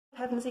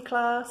Pevensey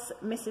class,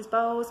 Mrs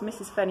Bowles,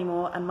 Mrs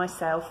Fenimore and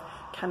myself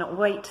cannot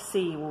wait to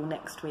see you all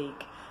next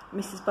week.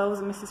 Mrs Bowles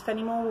and Mrs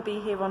Fenimore will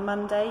be here on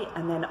Monday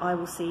and then I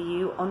will see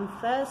you on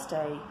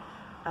Thursday.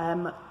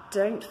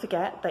 Don't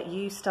forget that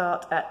you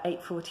start at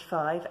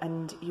 8:45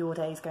 and your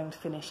day is going to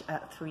finish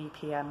at 3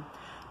 p.m.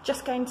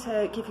 Just going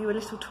to give you a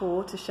little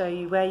tour to show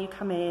you where you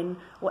come in,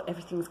 what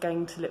everything's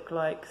going to look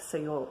like, so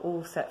you're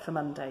all set for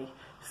Monday.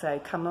 So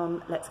come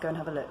on, let's go and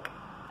have a look.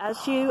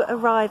 As you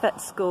arrive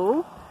at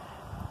school,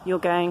 you're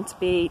going to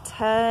be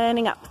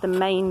turning up the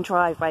main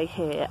driveway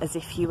here as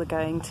if you were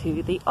going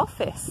to the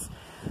office.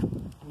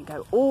 And you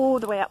go all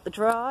the way up the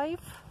drive.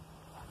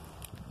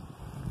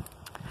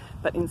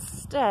 But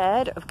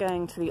instead of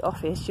going to the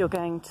office, you're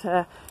going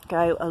to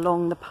go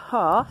along the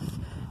path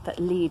that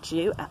leads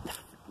you at the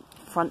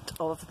front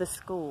of the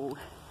school.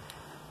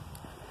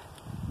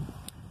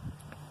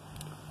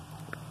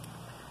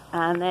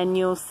 And then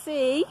you'll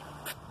see,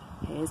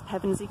 here's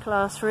Pevensey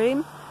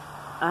classroom,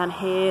 and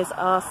here's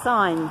our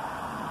sign.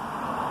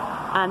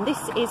 And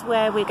this is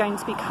where we're going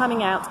to be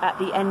coming out at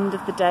the end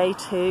of the day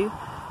too.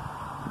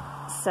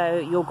 So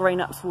your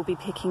grown-ups will be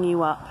picking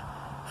you up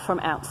from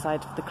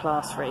outside of the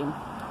classroom.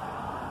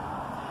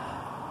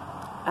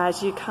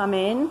 As you come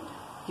in,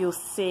 you'll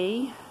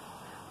see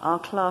our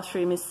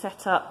classroom is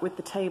set up with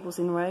the tables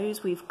in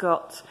rows. We've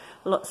got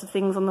lots of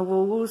things on the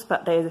walls,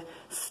 but there's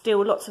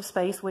still lots of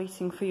space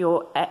waiting for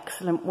your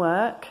excellent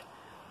work.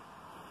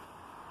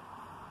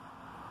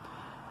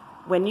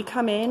 When you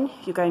come in,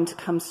 you're going to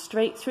come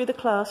straight through the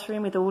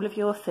classroom with all of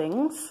your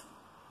things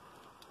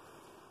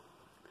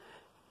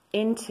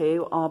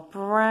into our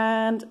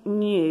brand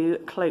new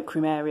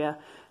cloakroom area.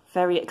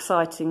 Very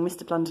exciting.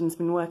 Mr. Blunden's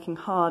been working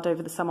hard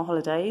over the summer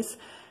holidays,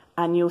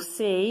 and you'll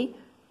see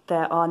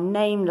there are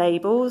name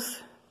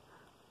labels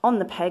on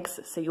the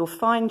pegs, so you'll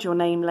find your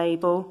name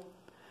label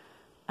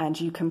and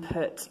you can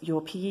put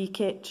your PE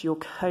kit, your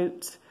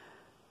coat,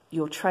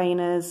 your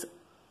trainers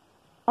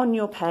on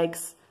your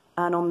pegs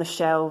and on the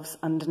shelves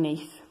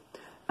underneath.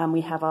 And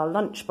we have our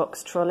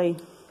lunchbox trolley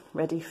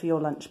ready for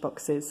your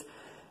lunchboxes.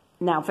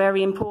 Now,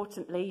 very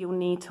importantly, you'll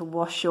need to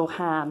wash your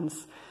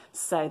hands.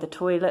 So the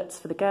toilets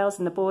for the girls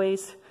and the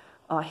boys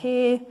are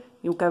here.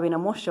 You'll go in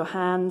and wash your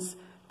hands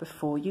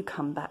before you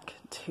come back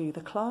to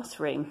the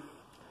classroom.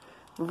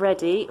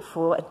 Ready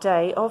for a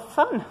day of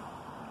fun.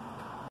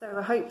 So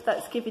I hope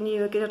that's given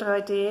you a good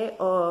idea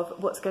of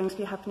what's going to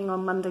be happening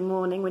on Monday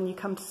morning when you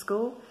come to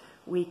school.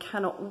 We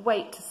cannot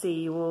wait to see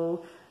you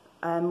all.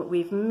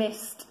 We've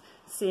missed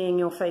seeing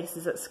your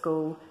faces at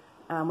school,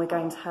 and we're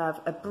going to have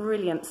a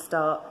brilliant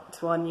start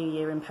to our new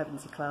year in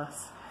Pevensey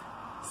class.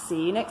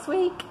 See you next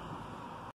week.